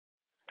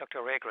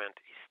Dr. Rae-Grant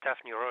is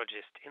staff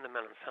neurologist in the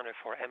Mellen Center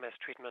for MS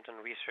Treatment and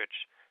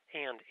Research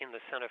and in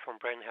the Center for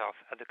Brain Health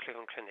at the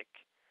Cleveland Clinic.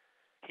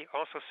 He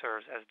also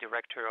serves as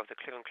director of the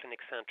Cleveland Clinic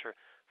Center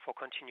for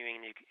Continuing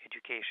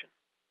Education.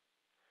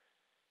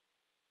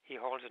 He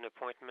holds an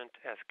appointment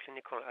as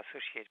Clinical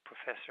Associate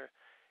Professor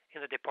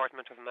in the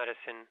Department of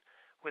Medicine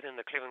within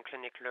the Cleveland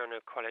Clinic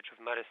Lerner College of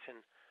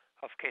Medicine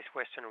of Case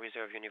Western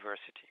Reserve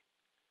University.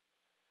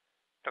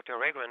 Dr.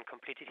 Rae-Grant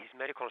completed his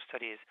medical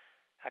studies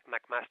at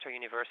McMaster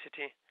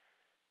University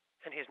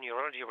and his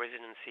neurology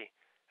residency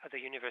at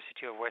the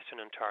University of Western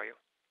Ontario.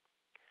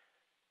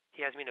 He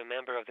has been a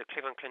member of the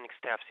Cleveland Clinic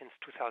staff since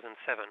 2007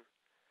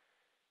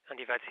 and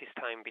divides his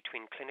time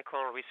between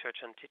clinical research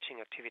and teaching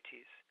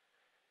activities.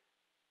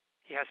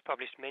 He has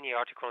published many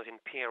articles in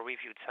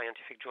peer-reviewed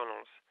scientific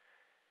journals,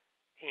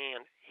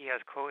 and he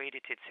has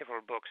co-edited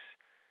several books,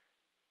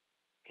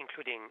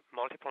 including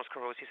Multiple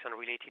Sclerosis and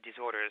Related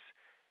Disorders,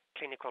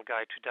 Clinical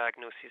Guide to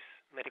Diagnosis,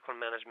 Medical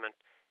Management,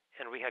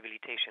 and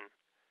Rehabilitation,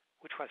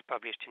 which was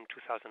published in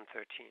 2013.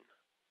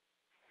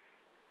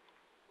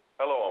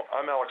 Hello,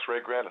 I'm Alex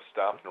Rae-Grant, a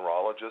staff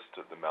neurologist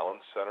at the Mellen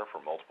Center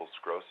for Multiple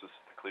Sclerosis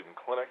at the Cleveland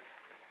Clinic.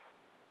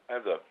 I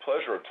have the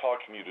pleasure of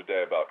talking to you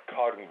today about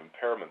cognitive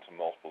impairment in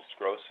multiple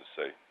sclerosis,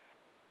 a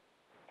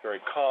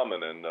very common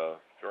and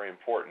very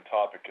important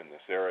topic in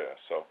this area.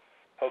 So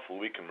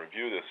hopefully we can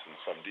review this in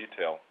some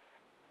detail,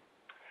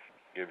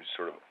 give you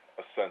sort of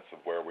a sense of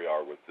where we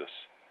are with this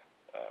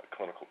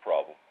clinical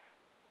problem.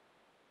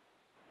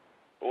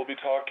 We'll be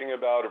talking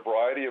about a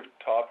variety of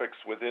topics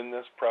within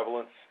this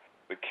prevalence,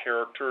 the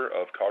character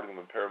of cognitive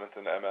impairment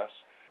in MS,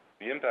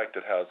 the impact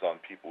it has on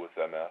people with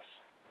MS,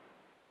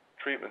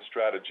 treatment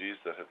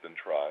strategies that have been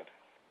tried,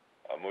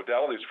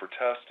 modalities for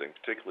testing,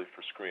 particularly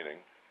for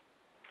screening.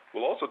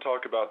 We'll also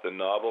talk about the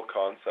novel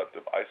concept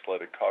of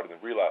isolated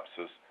cognitive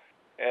relapses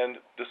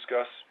and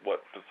discuss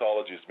what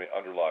pathologies may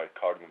underlie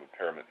cognitive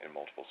impairment in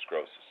multiple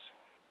sclerosis.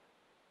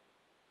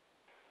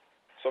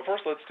 So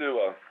first, let's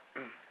do a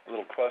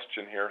little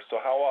question here.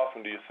 So how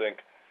often do you think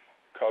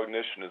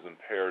cognition is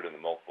impaired in the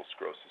multiple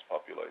sclerosis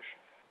population?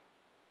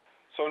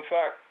 So in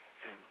fact,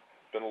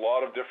 there's been a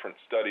lot of different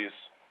studies,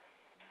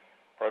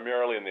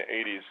 primarily in the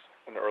 80s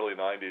and early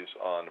 90s,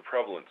 on the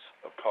prevalence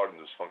of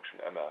cognitive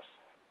dysfunction MS.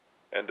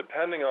 And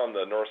depending on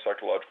the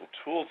neuropsychological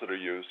tools that are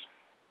used,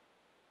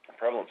 the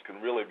prevalence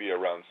can really be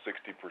around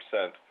 60%,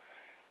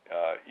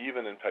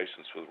 even in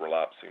patients with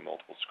relapsing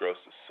multiple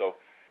sclerosis. So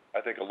I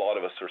think a lot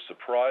of us are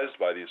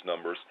surprised by these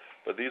numbers,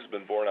 but these have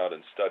been borne out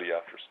in study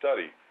after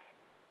study.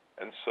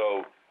 And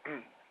so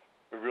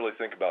we really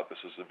think about this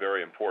as a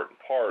very important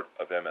part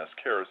of MS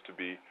care, is to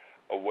be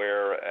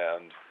aware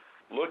and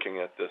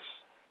looking at this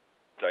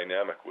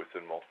dynamic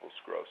within multiple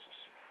sclerosis.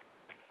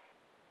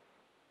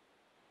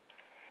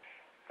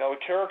 Now,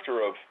 the character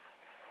of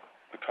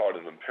the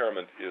cognitive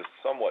impairment is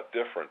somewhat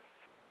different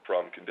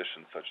from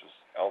conditions such as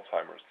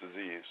Alzheimer's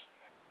disease.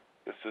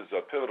 This is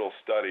a pivotal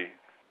study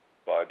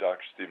by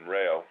Dr. Stephen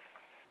Rao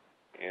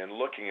in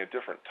looking at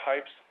different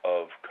types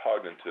of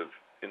cognitive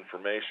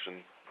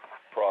information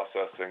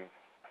processing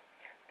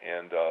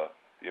and the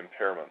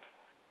impairment.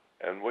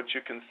 And what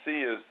you can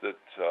see is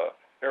that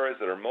areas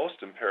that are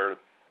most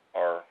impaired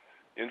are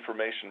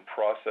information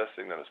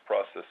processing, that is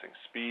processing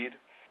speed,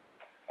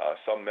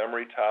 some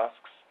memory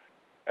tasks,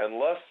 and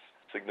less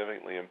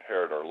significantly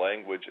impaired are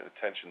language and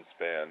attention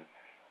span,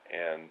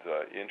 and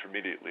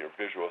intermediately are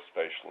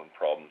visuospatial and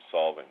problem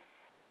solving.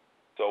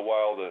 So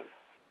while the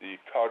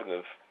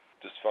cognitive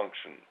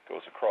dysfunction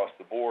goes across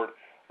the board,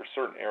 there are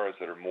certain areas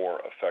that are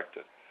more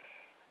affected.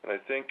 And I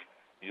think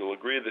you'll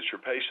agree that your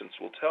patients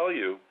will tell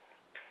you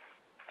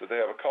that they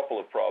have a couple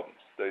of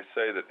problems. They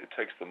say that it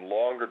takes them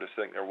longer to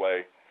think their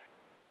way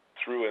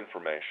through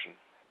information,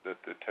 that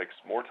it takes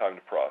more time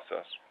to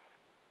process.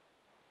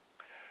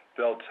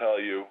 They'll tell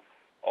you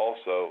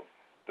also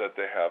that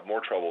they have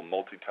more trouble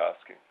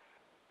multitasking.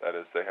 That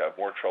is, they have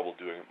more trouble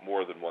doing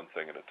more than one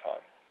thing at a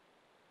time.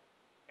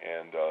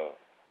 And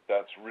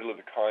that's really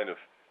the kind of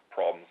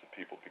problems that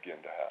people begin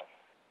to have.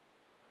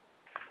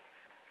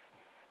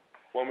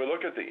 When we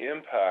look at the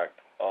impact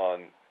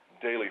on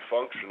daily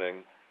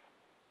functioning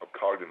of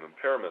cognitive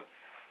impairment,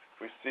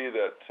 we see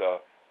that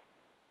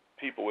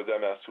people with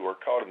MS who are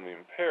cognitively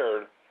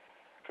impaired,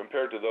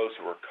 compared to those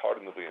who are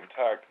cognitively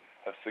intact,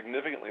 have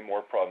significantly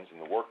more problems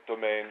in the work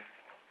domain,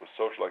 with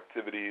social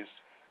activities,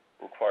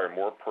 require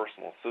more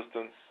personal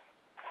assistance,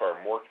 require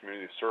more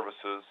community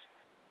services,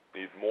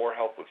 need more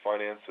help with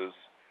finances,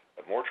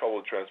 have more trouble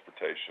with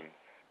transportation,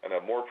 and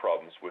have more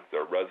problems with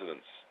their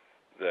residents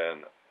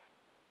than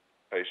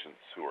patients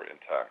who are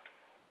intact.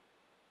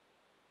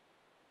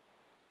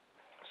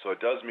 So it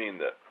does mean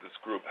that this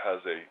group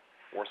has a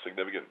more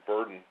significant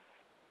burden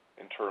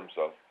in terms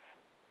of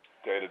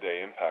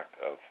day-to-day impact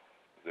of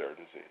their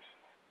disease.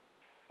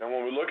 Now,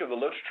 when we look at the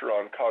literature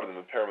on cognitive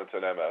impairments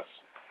in MS,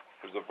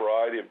 there's a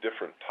variety of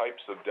different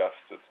types of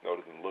deficits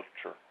noted in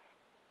literature.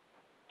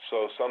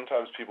 So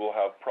sometimes people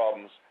have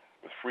problems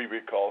with free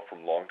recall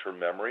from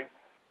long-term memory,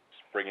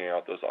 bringing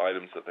out those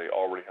items that they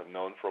already have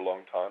known for a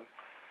long time.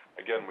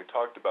 Again, we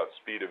talked about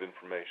speed of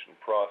information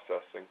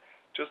processing.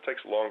 It just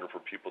takes longer for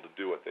people to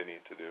do what they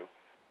need to do.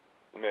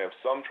 They may have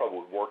some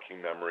trouble with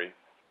working memory,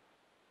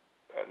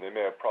 and they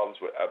may have problems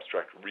with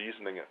abstract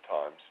reasoning at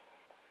times.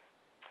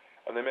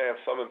 And they may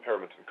have some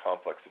impairment in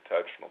complex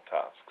attentional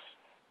tasks.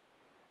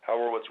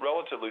 However, what's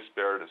relatively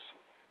spared is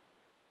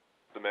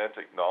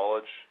semantic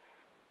knowledge,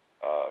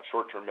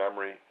 short-term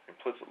memory,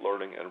 implicit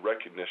learning, and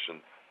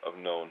recognition of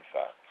known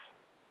facts.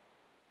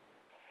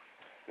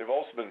 They've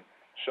also been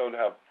shown to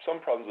have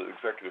some problems with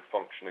executive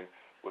functioning,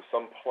 with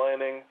some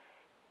planning,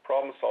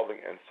 problem-solving,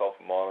 and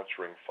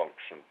self-monitoring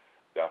function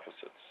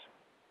deficits.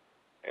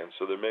 And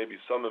so there may be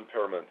some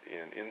impairment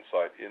in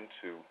insight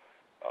into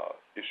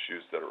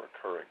issues that are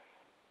occurring.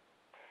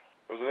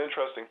 There was an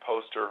interesting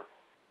poster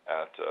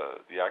at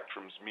the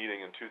ACTRIMS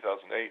meeting in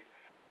 2008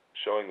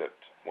 showing that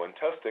when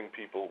testing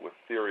people with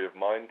theory of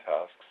mind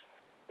tasks,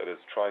 that is,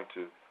 trying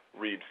to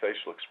read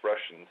facial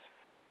expressions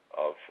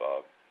of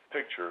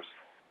pictures,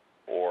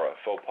 or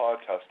faux pas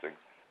testing,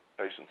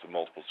 patients with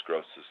multiple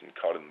sclerosis and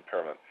cognitive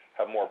impairment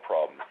have more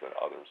problems than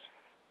others.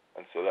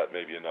 And so that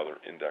may be another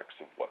index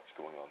of what's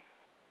going on.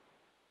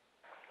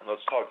 And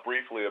let's talk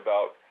briefly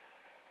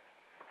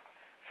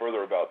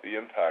further about the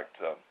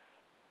impact.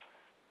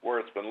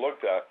 Where it's been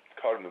looked at,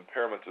 cognitive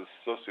impairment is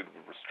associated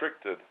with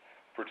restricted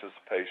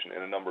participation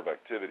in a number of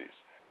activities: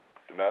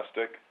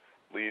 domestic,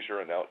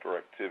 leisure, and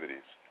outdoor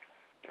activities.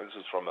 And this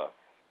is from an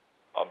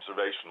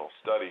observational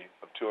study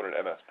of 200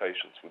 MS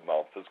patients with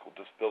mild physical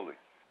disability.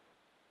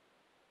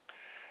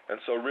 And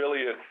so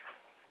really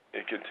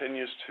it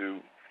continues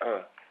to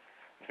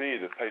be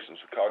that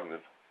patients with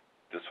cognitive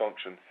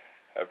dysfunction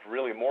have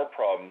really more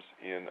problems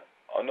in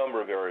a number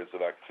of areas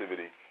of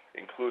activity,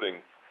 including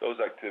those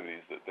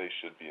activities that they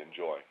should be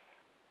enjoying.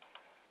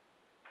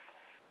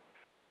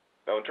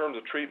 Now, in terms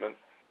of treatment,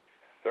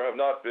 there have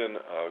not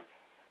been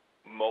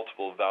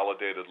multiple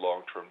validated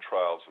long-term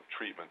trials of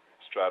treatment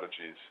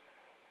strategies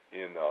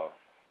in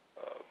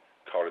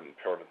cognitive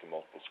impairment and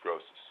multiple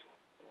sclerosis.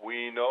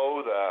 We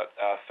know that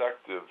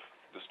affective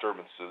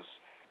disturbances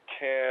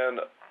can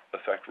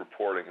affect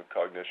reporting of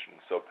cognition.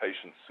 So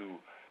patients who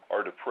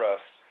are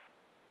depressed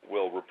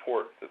will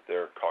report that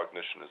their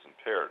cognition is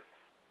impaired.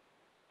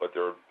 But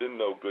there have been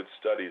no good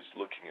studies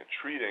looking at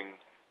treating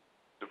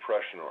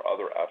depression or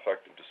other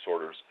affective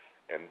disorders,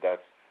 and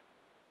that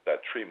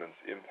treatment's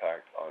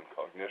impact on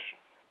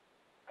cognition.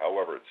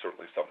 However, it's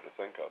certainly something to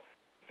think of.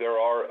 There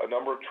are a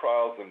number of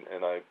trials,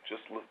 and I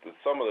just listed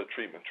some of the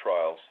treatment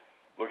trials,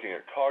 looking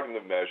at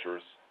cognitive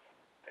measures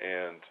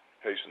and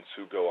patients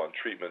who go on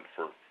treatment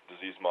for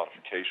disease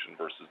modification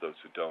versus those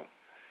who don't.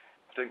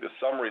 I think the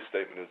summary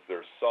statement is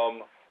there's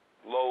some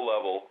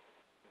low-level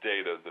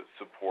data that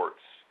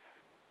supports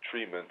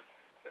treatment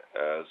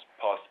as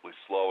possibly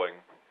slowing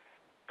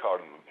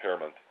cognitive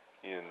impairment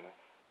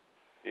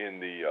in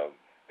the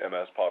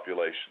MS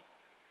population.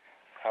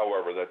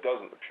 However, that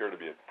doesn't appear to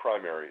be a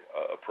primary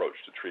approach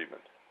to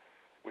treatment.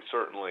 We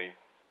certainly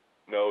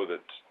know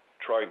that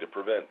trying to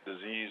prevent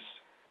disease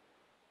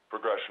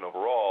progression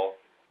overall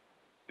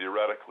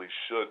theoretically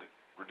should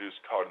reduce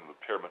cognitive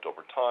impairment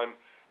over time,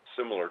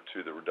 similar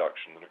to the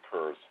reduction that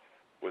occurs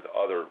with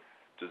other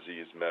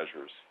disease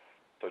measures,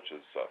 such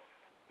as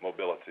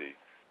mobility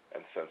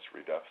and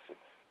sensory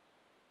deficits.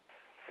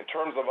 In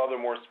terms of other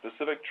more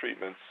specific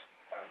treatments,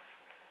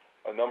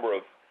 a number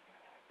of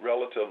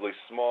relatively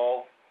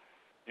small,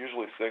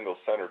 usually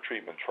single-center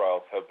treatment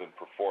trials have been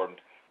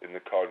performed in the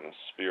cognitive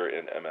sphere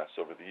in MS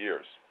over the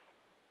years.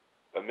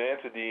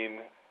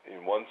 Amantadine,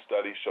 in one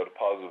study, showed a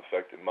positive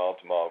effect in mild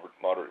to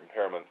moderate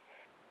impairment,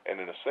 and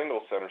in a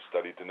single-center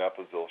study,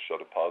 donepezil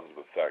showed a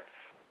positive effect.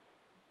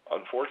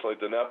 Unfortunately,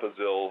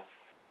 donepezil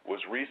was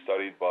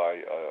restudied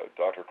by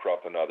Dr.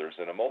 Krupp and others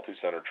in a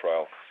multi-center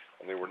trial,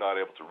 and they were not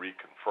able to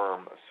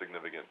reconfirm a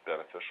significant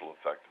beneficial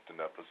effect of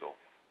donepezil.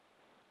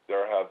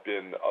 There have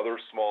been other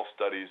small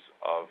studies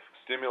of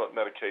stimulant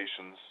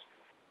medications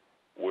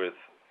with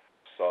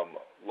some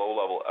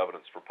low-level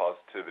evidence for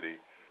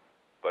positivity,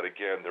 but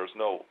again, there's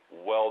no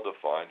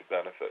well-defined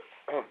benefit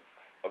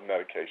of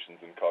medications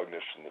in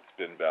cognition that's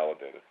been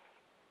validated.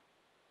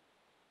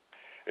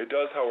 It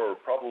does, however,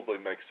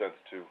 probably make sense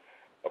to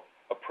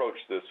approach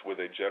this with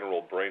a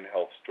general brain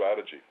health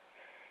strategy.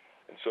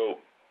 And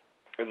so,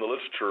 in the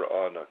literature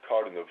on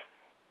cognitive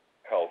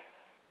health,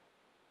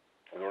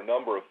 there are a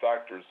number of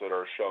factors that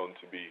are shown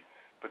to be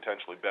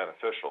potentially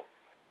beneficial.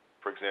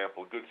 For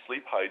example, good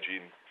sleep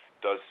hygiene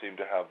does seem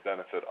to have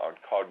benefit on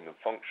cognitive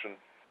function,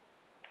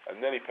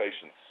 and many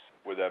patients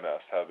with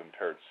MS have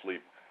impaired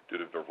sleep due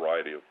to a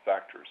variety of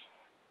factors.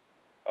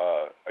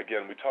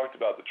 Again, we talked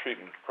about the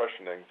treatment of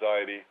depression and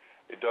anxiety.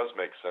 It does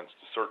make sense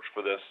to search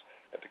for this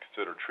and to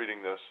consider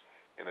treating this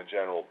in a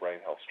general brain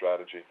health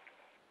strategy.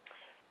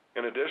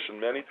 In addition,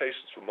 many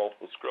patients with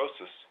multiple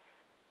sclerosis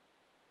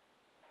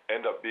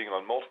end up being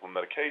on multiple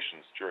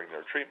medications during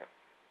their treatment.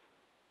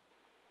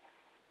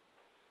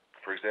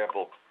 For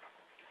example,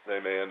 they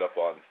may end up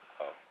on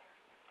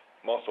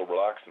muscle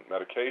relaxant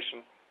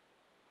medication,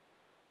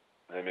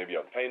 they may be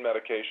on pain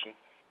medication,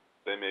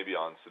 they may be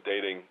on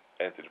sedating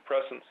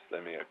antidepressants. They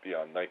may be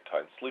on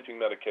nighttime sleeping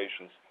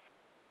medications.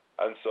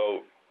 And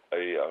so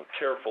a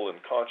careful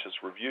and conscious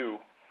review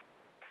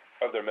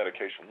of their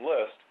medication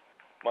list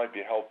might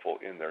be helpful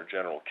in their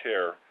general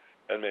care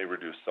and may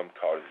reduce some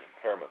cognitive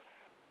impairment.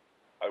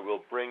 I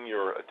will bring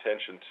your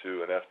attention to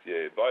an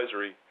FDA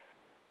advisory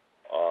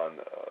on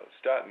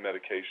statin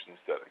medications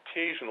that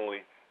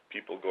occasionally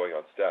people going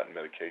on statin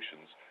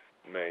medications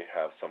may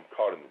have some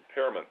cognitive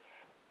impairment.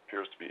 It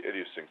appears to be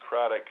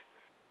idiosyncratic.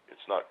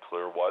 It's not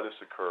clear why this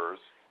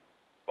occurs,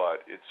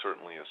 but it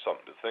certainly is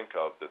something to think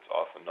of that's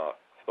often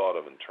not thought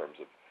of in terms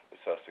of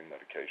assessing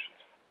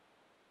medications.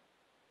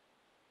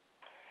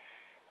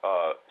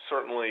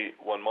 Certainly,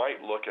 one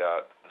might look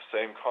at the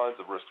same kinds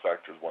of risk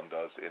factors one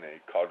does in a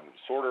cognitive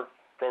disorder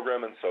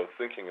program, and so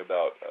thinking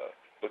about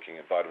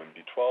looking at vitamin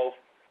B12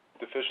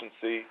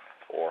 deficiency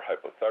or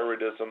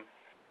hypothyroidism,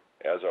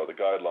 as are the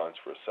guidelines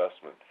for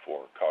assessment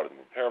for cognitive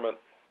impairment,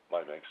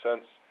 might make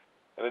sense.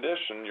 In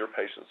addition, your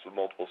patients with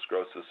multiple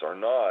sclerosis are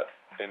not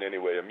in any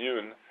way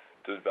immune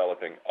to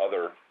developing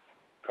other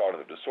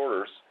cognitive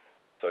disorders,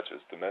 such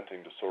as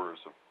dementing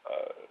disorders of,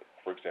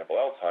 for example,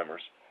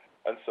 Alzheimer's.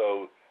 And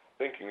so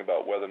thinking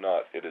about whether or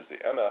not it is the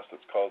MS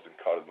that's causing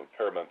cognitive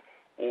impairment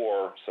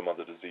or some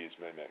other disease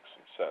may make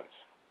some sense.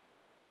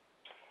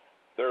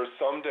 There is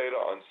some data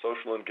on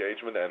social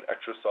engagement and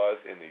exercise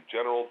in the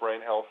general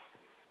brain health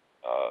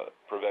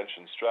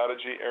prevention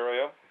strategy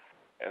area,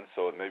 and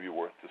so it may be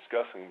worth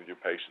discussing with your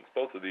patients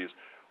both of these,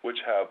 which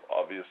have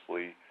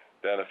obviously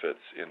benefits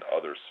in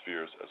other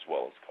spheres as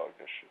well as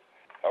cognition.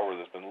 However,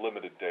 there's been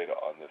limited data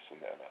on this in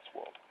the MS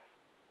world.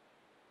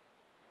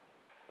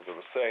 As I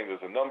was saying,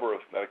 there's a number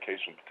of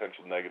medication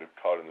potential negative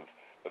cognitive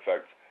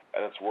effects,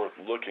 and it's worth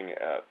looking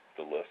at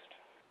the list.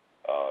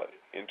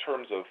 In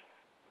terms of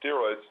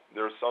steroids,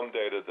 there's some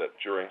data that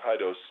during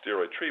high-dose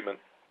steroid treatment,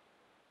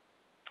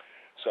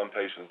 some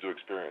patients do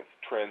experience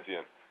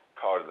transient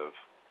cognitive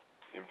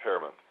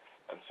impairment,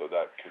 and so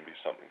that can be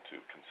something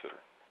to consider.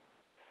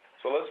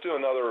 So let's do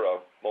another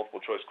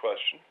multiple-choice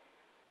question.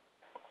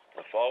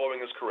 The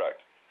following is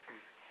correct.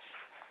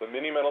 The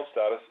Mini-Mental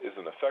status is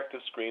an effective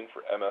screen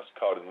for MS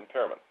cognitive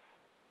impairment.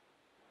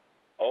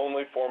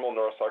 Only formal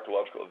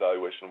neuropsychological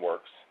evaluation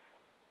works.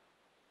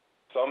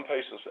 Some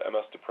patients with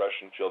MS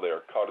depression feel they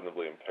are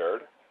cognitively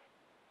impaired,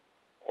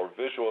 or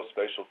visual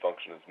spatial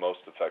function is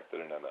most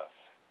affected in MS.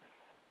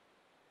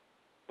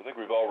 I think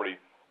we've already,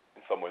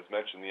 in some ways,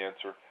 mentioned the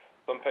answer.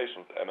 Some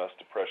patients with MS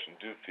depression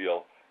do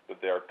feel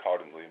that they are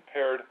cognitively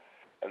impaired,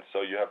 and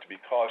so you have to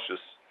be cautious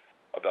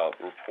about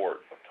the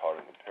report of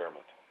cognitive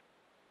impairment.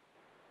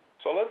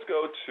 So let's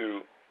go to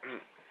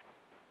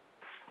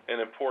an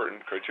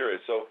important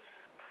criteria. So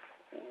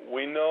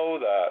we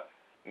know that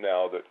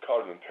now that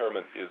cognitive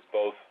impairment is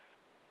both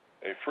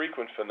a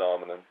frequent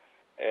phenomenon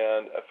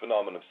and a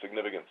phenomenon of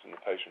significance in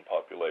the patient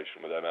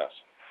population with MS.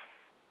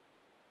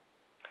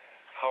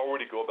 How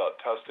would you go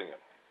about testing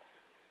it?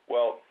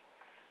 Well,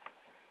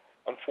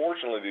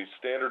 unfortunately, the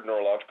standard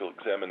neurological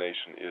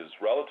examination is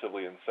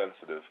relatively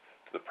insensitive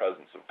to the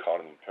presence of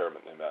cognitive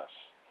impairment in MS.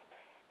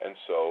 And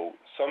so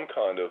some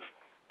kind of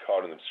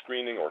cognitive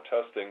screening or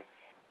testing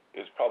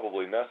is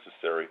probably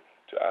necessary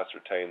to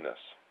ascertain this,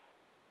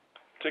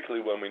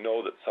 particularly when we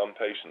know that some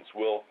patients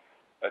will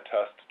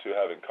attest to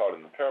having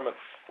cognitive impairment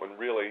when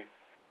really,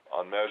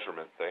 on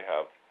measurement, they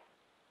have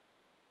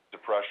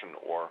depression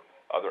or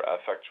other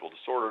affectual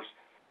disorders.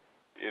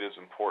 It is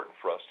important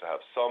for us to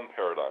have some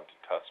paradigm to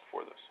test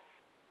for this.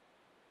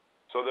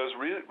 So there's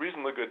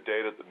reasonably good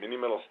data that the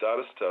Mini-Mental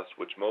status test,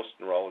 which most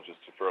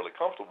neurologists are fairly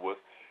comfortable with,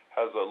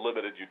 has a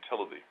limited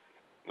utility.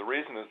 The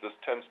reason is this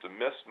tends to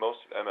miss most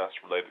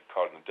MS-related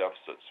cognitive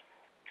deficits.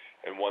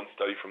 In one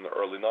study from the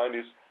early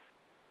 90s,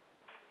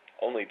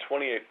 only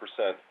 28%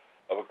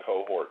 of a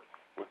cohort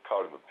with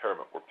cognitive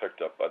impairment were picked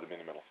up by the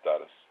Mini-Mental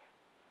status.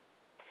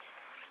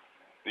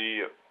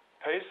 The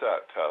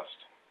PASAT test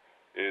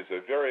is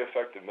a very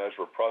effective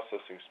measure of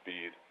processing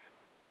speed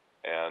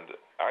and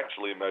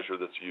actually a measure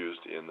that's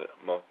used in the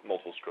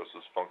Multiple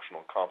Sclerosis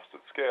Functional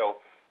Composite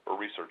Scale for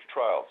research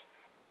trials.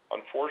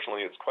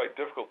 Unfortunately, it's quite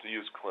difficult to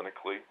use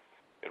clinically.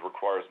 It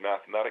requires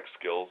mathematics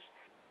skills,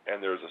 and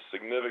there's a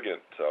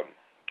significant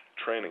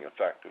training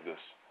effect of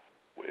this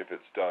if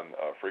it's done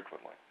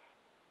frequently.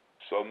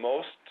 So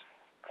most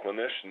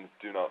clinicians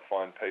do not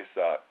find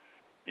PASAT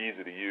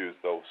easy to use,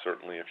 though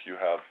certainly if you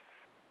have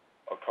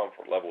a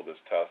comfort level with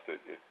this test,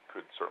 it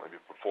could certainly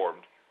be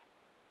performed.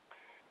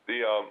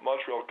 The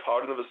Montreal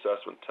Cognitive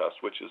Assessment Test,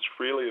 which is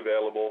freely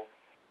available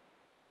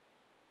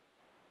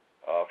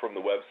from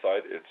the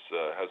website, it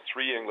has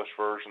 3 English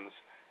versions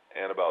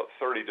and about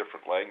 30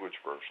 different language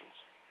versions.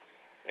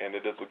 And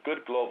it is a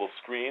good global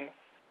screen,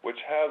 which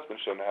has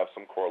been shown to have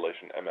some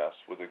correlation MS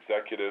with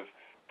executive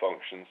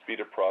function,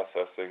 speed of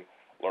processing,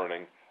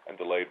 learning, and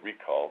delayed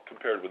recall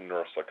compared with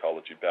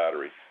neuropsychology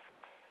battery.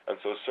 And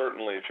so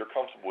certainly if you're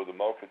comfortable with the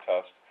MoCA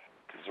test,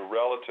 it's a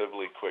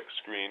relatively quick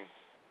screen.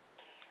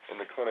 In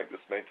the clinic,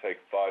 this may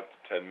take 5 to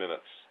 10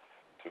 minutes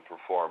to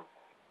perform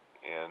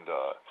and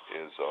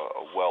is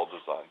a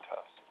well-designed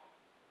test.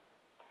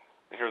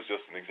 Here's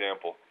just an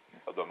example.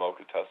 of the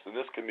MoCA test. And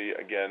this can be,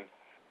 again,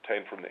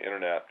 obtained from the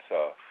internet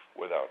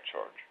without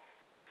charge.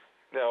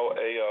 Now,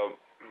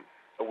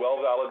 a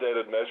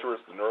well-validated measure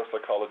is the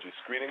Neuropsychology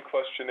Screening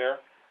Questionnaire.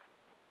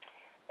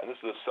 And this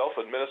is a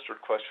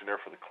self-administered questionnaire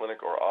for the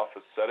clinic or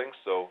office setting.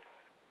 So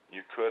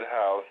you could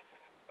have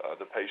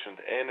the patient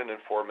and an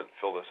informant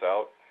fill this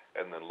out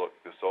and then look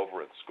this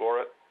over and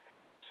score it.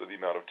 So the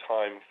amount of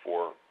time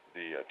for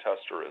the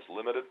tester is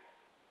limited.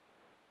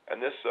 And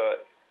this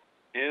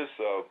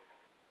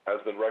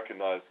has been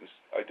recognized as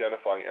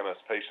identifying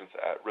MS patients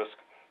at risk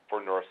for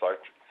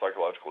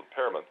neuropsychological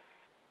impairment,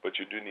 but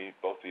you do need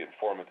both the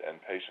informant and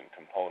patient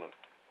component.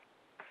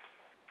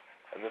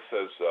 And this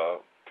says,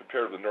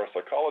 compared to the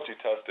neuropsychology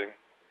testing,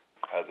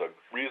 has a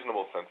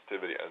reasonable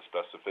sensitivity and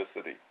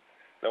specificity.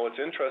 Now, what's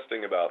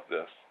interesting about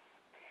this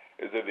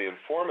is if the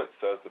informant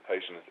says the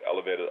patient is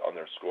elevated on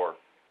their score,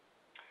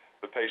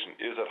 the patient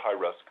is at high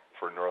risk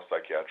for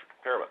neuropsychiatric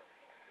impairment.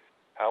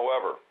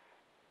 However,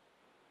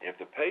 if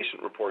the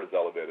patient report is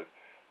elevated,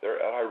 they're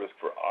at high risk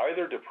for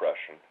either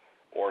depression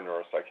or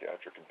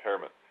neuropsychiatric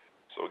impairment.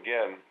 So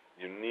again,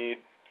 you need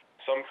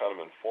some kind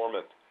of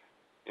informant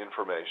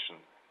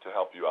information to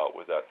help you out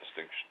with that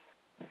distinction.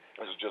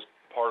 This is just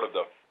part of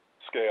the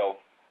scale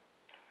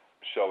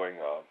showing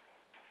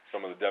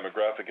some of the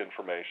demographic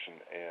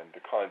information and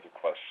the kinds of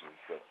questions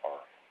that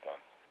are done.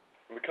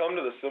 We come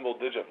to the symbol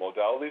digit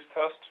modalities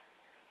test,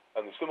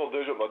 and the symbol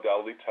digit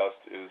modality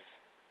test is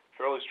a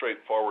fairly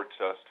straightforward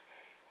test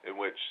in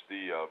which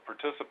the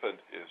participant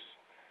is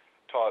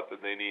taught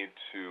that they need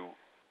to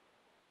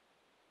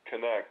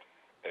connect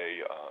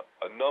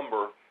a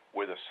number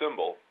with a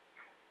symbol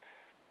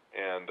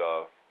and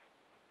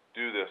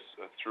do this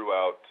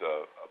throughout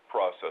a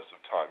process of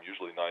time,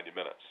 usually 90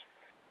 minutes.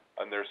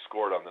 And they're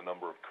scored on the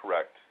number of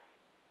correct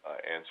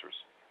answers.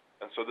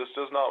 And so this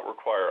does not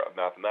require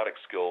mathematics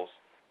skills.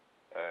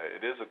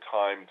 It is a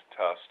timed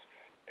test,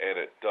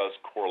 and it does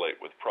correlate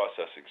with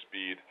processing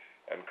speed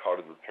and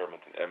cognitive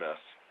impairment in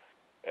MS,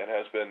 and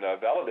has been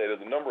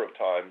validated a number of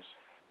times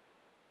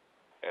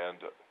and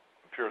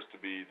appears to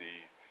be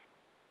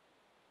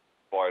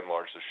by and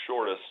large, the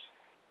shortest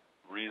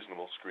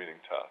reasonable screening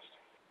test.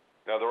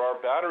 Now, there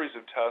are batteries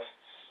of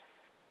tests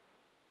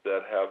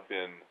that have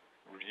been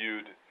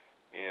reviewed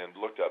and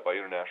looked at by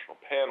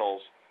international panels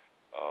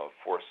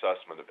for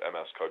assessment of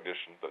MS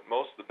cognition, but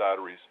most of the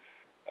batteries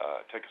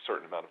take a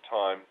certain amount of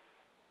time,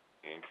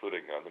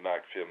 including the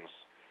MAC-FIMS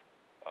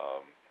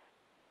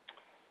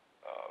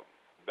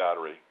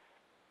battery.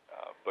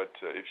 But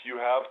if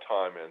you have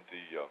time and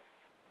the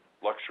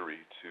luxury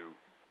to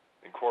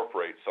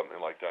incorporate something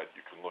like that,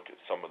 you can look at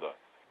some of the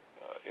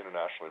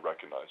internationally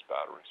recognized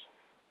batteries.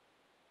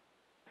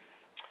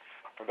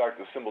 In fact,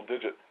 the symbol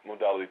digit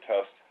modality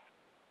test,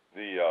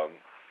 the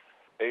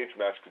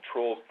age-matched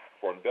controls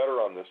performed better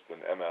on this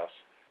than MS,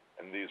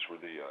 and these were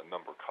the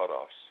number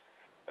cutoffs.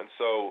 And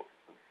so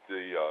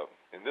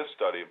in this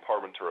study,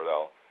 Parmenter et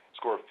al.,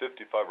 score of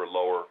 55 or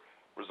lower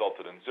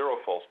resulted in 0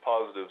 false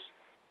positives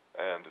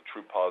and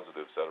true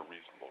positives at a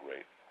reasonable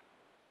rate.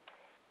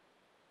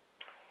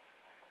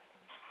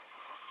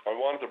 I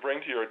wanted to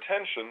bring to your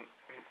attention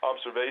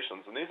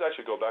observations, and these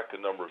actually go back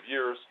a number of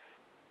years,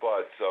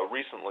 but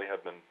recently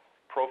have been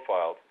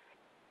profiled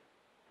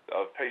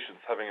of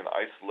patients having an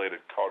isolated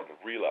cognitive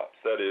relapse.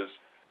 That is,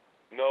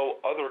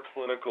 no other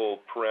clinical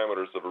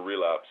parameters of a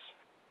relapse,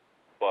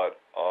 but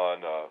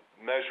on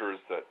measures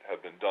that have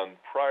been done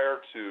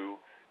prior to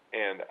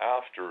and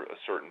after a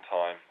certain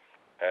time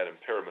had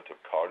impairment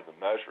of cognitive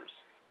measures.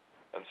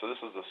 And so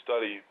this is a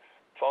study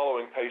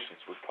following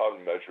patients with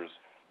cognitive measures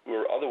who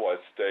are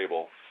otherwise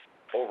stable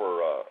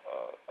over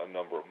a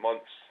number of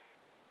months.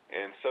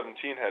 And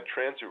 17 had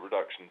transient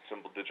reduction in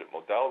symbol-digit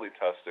modality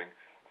testing,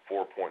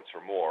 4 points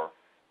or more,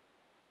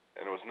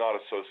 and it was not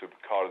associated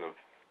with cognitive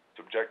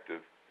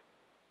subjective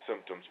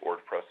symptoms or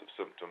depressive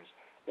symptoms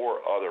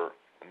or other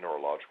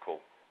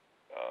neurological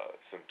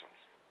symptoms.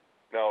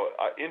 Now,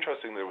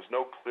 interestingly, there was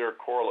no clear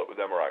correlate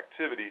with MRI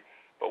activity,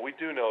 but we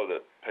do know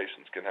that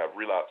patients can have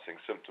relapsing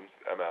symptoms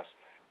of MS,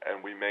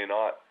 and we may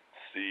not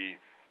see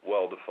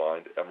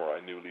well-defined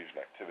MRI new lesion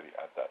activity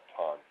at that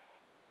time.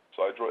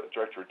 So I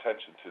direct your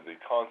attention to the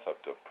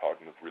concept of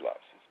cognitive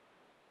relapses.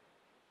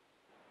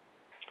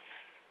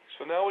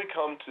 So now we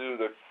come to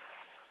the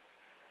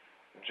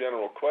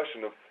general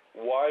question of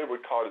why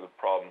would cognitive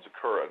problems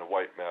occur in a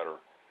white matter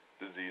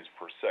disease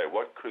per se?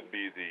 What could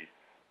be the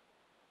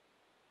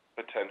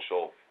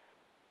potential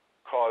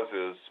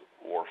causes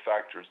or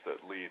factors that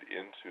lead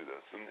into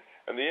this?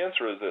 And the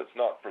answer is that it's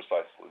not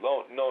precisely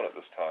known at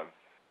this time,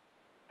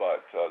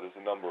 but there's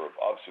a number of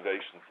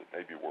observations that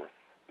may be worth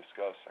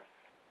discussing.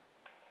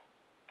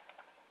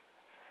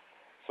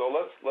 So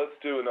let's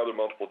do another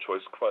multiple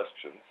choice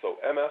question. So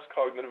MS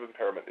cognitive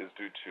impairment is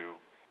due to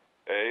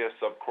A,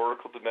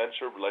 subcortical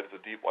dementia related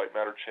to deep white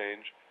matter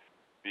change,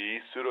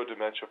 B,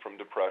 pseudodementia from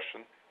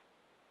depression,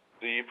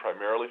 C,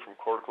 primarily from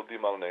cortical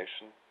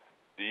demyelination,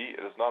 D,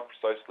 it is not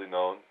precisely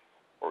known,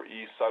 or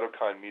E,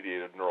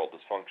 cytokine-mediated neural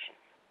dysfunction.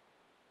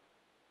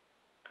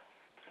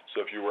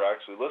 So if you were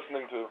actually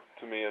listening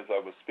to me as I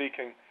was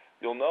speaking,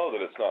 you'll know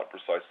that it's not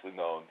precisely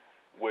known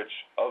which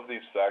of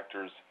these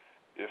factors,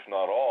 if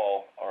not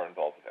all, are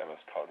involved in MS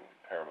cognitive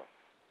impairment.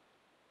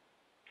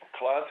 A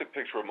classic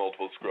picture of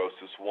multiple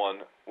sclerosis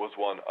was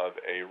one of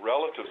a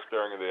relative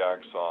sparing of the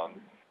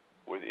axon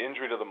with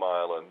injury to the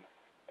myelin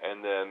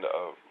and then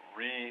a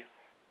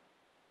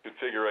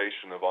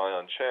reconfiguration of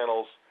ion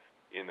channels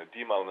in the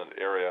demyelinated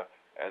area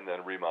and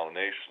then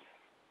remyelination.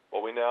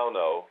 Well, we now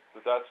know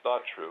that that's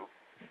not true,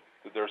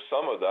 that there's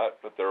some of that,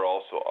 but there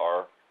also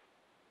are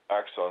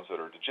axons that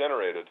are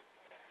degenerated,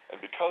 and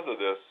because of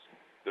this,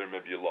 there may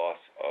be a loss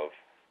of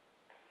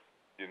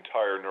the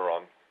entire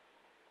neuron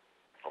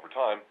over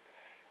time,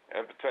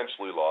 and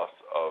potentially loss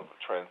of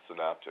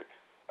transsynaptic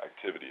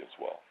activity as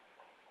well.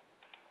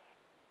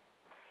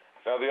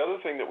 Now, the other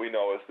thing that we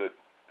know is that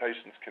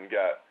patients can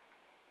get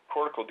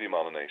cortical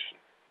demyelination,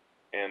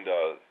 and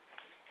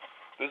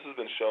this has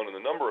been shown in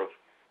a number of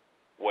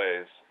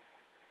ways,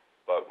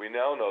 but we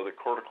now know that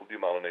cortical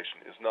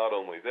demyelination is not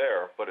only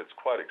there, but it's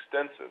quite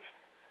extensive.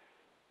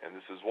 And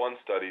this is one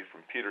study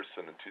from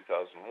Peterson in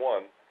 2001,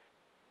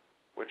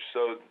 which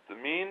showed the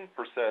mean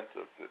percent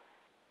of the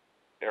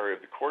area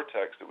of the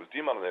cortex that was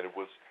demyelinated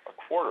was a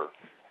quarter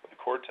of the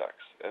cortex,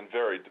 and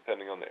varied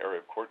depending on the area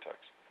of cortex.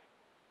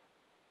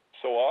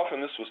 So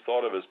often this was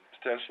thought of as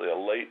potentially a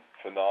late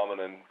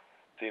phenomenon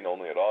seen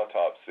only at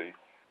autopsy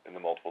in the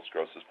multiple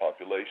sclerosis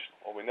population.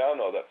 Well, we now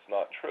know that's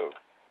not true.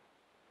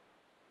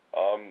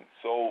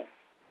 So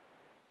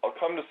I'll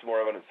come to some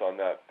more evidence on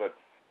that, but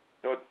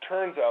it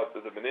turns out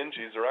that the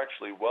meninges are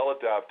actually well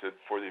adapted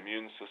for the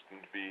immune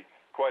system to be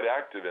quite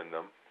active in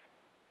them,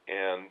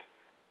 and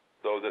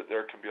so that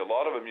there can be a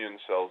lot of immune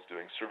cells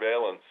doing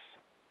surveillance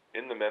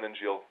in the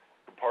meningeal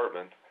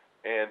compartment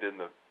and in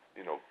the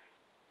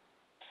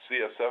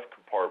CSF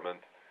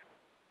compartment,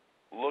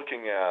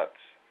 looking at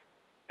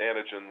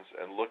antigens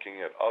and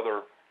looking at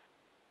other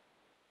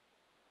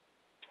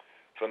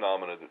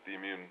phenomena that the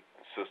immune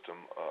system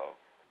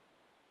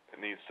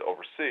needs to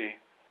oversee,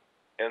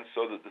 and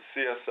so that the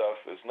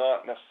CSF is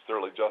not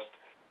necessarily just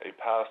a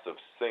passive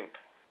sink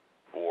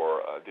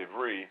for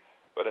debris,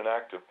 but an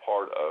active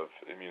part of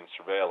immune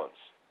surveillance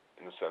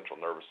in the central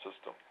nervous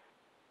system.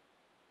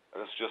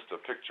 And it's just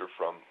a picture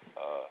from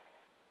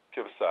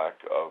Kivasak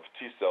of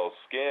T cells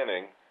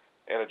scanning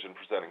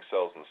antigen-presenting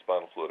cells in the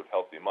spinal fluid of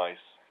healthy mice.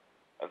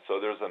 And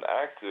so there's an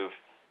active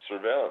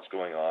surveillance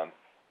going on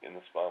in the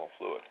spinal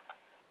fluid.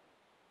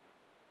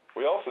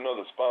 We also know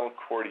that spinal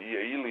cord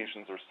EAE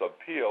lesions are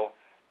subpial,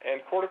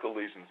 and cortical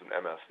lesions in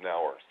MS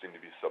now are seen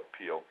to be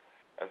subpial.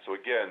 And so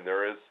again,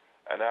 there is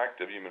an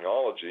active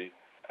immunology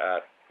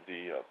at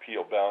the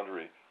pial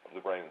boundary of the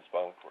brain and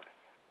spinal cord.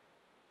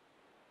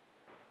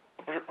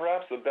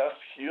 Perhaps the best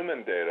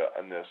human data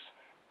on this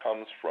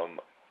comes from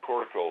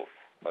cortical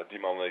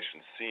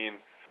demyelination seen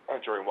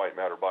during white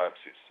matter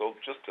biopsies. So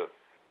just to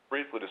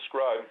briefly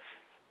describe,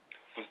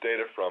 this is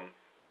data from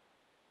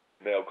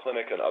Mayo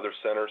Clinic and other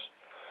centers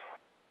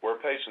where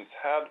patients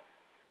had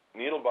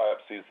needle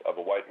biopsies of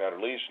a white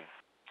matter lesion,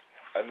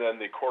 and then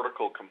the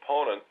cortical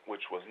component,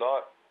 which was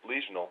not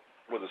lesional,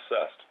 was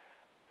assessed.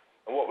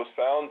 And what was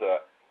found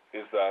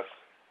is that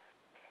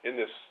in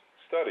this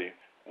study,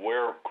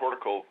 where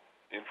cortical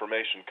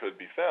information could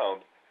be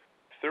found,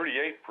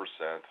 38%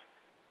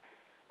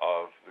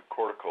 of the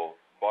cortical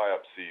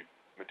biopsy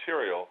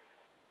material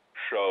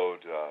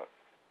showed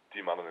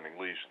demyelinating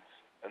lesions.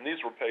 And these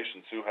were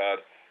patients who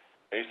had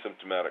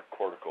asymptomatic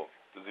cortical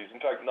disease,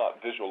 in fact, not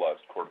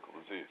visualized cortical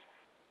disease.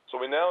 So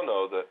we now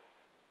know that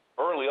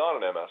early on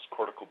in MS,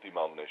 cortical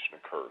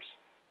demyelination occurs.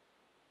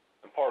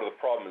 And part of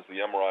the problem is the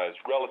MRI is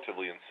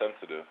relatively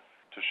insensitive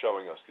to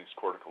showing us these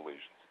cortical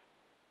lesions.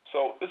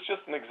 So it's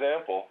just an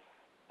example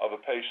of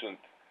a patient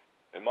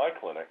in my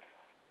clinic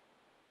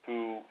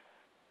who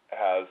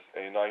has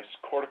a nice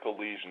cortical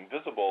lesion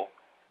visible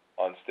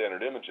on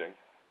standard imaging,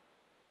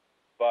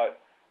 but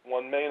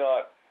one may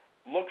not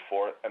look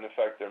for it, and in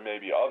fact there may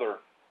be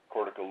other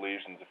cortical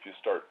lesions. If you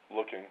start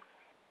looking,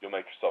 you'll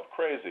make yourself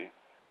crazy.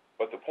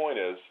 But the point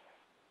is,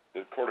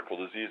 the cortical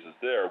disease is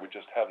there, we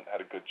just haven't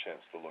had a good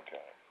chance to look at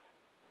it.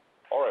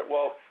 All right,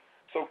 well,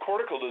 so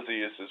cortical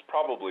disease is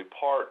probably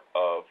part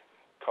of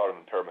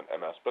cognitive impairment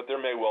MS, but there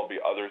may well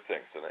be other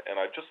things. And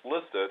I just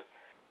listed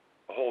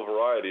a whole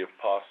variety of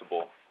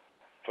possible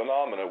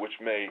phenomena which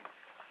may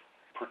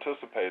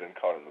participate in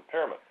cognitive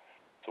impairment.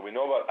 So we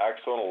know about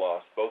axonal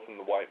loss, both in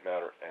the white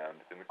matter and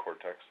in the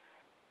cortex.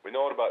 We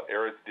know about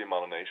areas of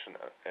demyelination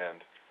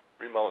and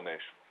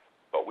remyelination.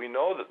 But we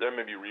know that there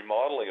may be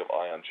remodeling of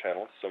ion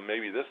channels, so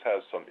maybe this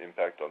has some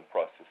impact on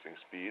processing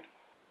speed.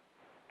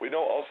 We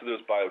know also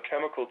there's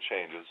biochemical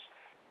changes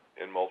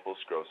in multiple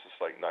sclerosis,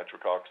 like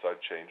nitric oxide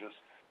changes,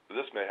 so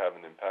this may have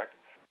an impact.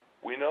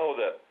 We know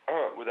that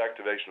with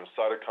activation of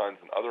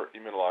cytokines and other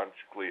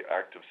immunologically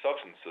active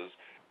substances,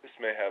 this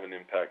may have an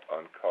impact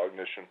on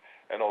cognition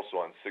and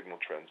also on signal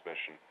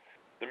transmission.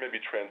 There may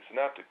be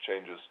transsynaptic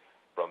changes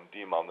from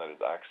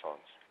demyelinated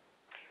axons.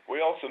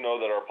 We also know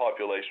that our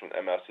population with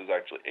MS is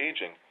actually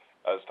aging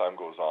as time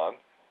goes on,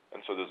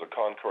 and so there's a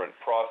concurrent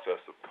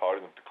process of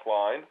cognitive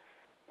decline,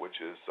 which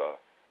is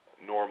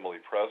normally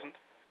present,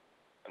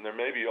 And there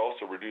may be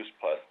also reduced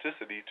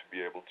plasticity to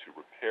be able to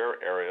repair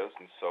areas,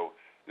 and so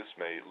this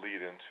may lead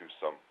into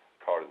some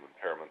cognitive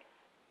impairment.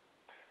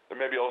 There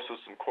may be also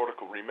some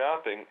cortical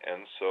remapping,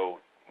 and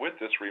so with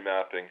this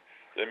remapping,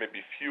 there may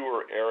be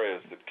fewer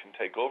areas that can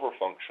take over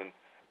function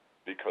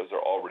because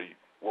they're already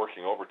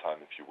working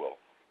overtime, if you will.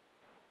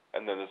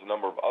 And then there's a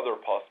number of other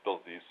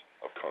possibilities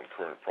of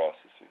concurrent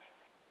processes.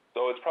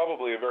 So it's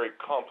probably a very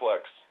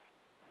complex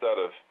set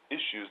of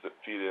issues that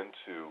feed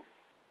into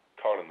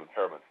cognitive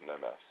impairment in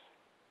MS.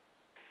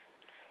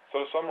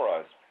 So to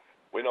summarize,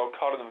 we know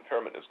cognitive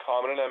impairment is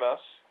common in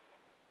MS.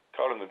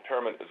 Cognitive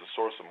impairment is a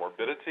source of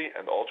morbidity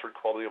and altered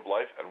quality of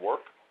life and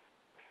work.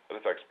 It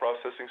affects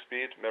processing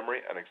speed, memory,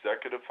 and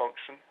executive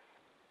function.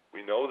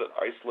 We know that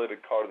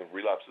isolated cognitive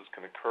relapses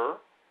can occur.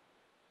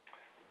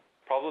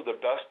 Probably the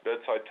best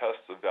bedside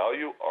tests of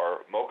value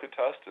are MoCA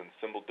test and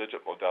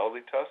symbol-digit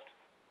modality test.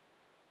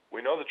 We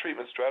know the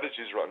treatment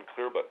strategies are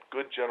unclear, but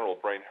good general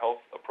brain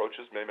health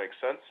approaches may make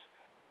sense.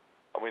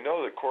 And we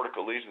know that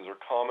cortical lesions are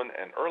common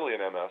and early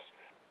in MS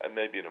and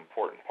may be an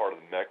important part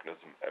of the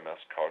mechanism of MS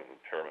cognitive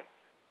impairment.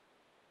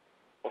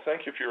 Well,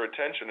 thank you for your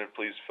attention, and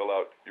please fill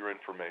out your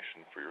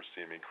information for your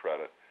CME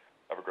credit.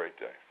 Have a great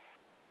day.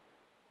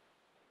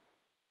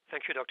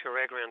 Thank you, Dr.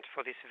 Rae-Grant,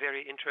 for this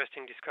very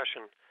interesting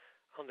discussion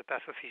on the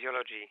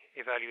pathophysiology,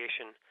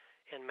 evaluation,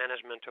 and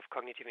management of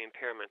cognitive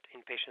impairment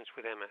in patients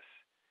with MS.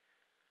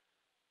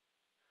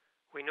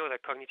 We know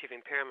that cognitive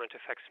impairment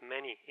affects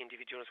many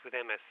individuals with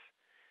MS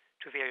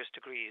to various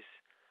degrees.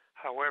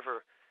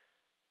 However,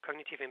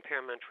 cognitive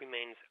impairment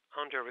remains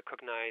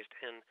under-recognized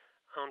and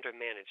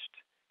under-managed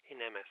in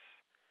MS.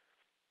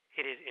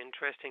 It is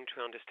interesting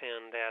to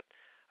understand that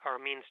our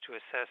means to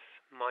assess,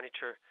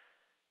 monitor,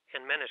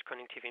 and manage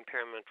cognitive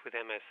impairment with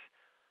MS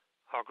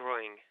are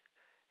growing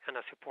and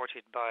are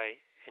supported by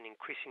an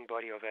increasing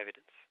body of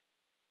evidence.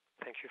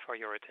 Thank you for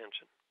your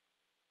attention.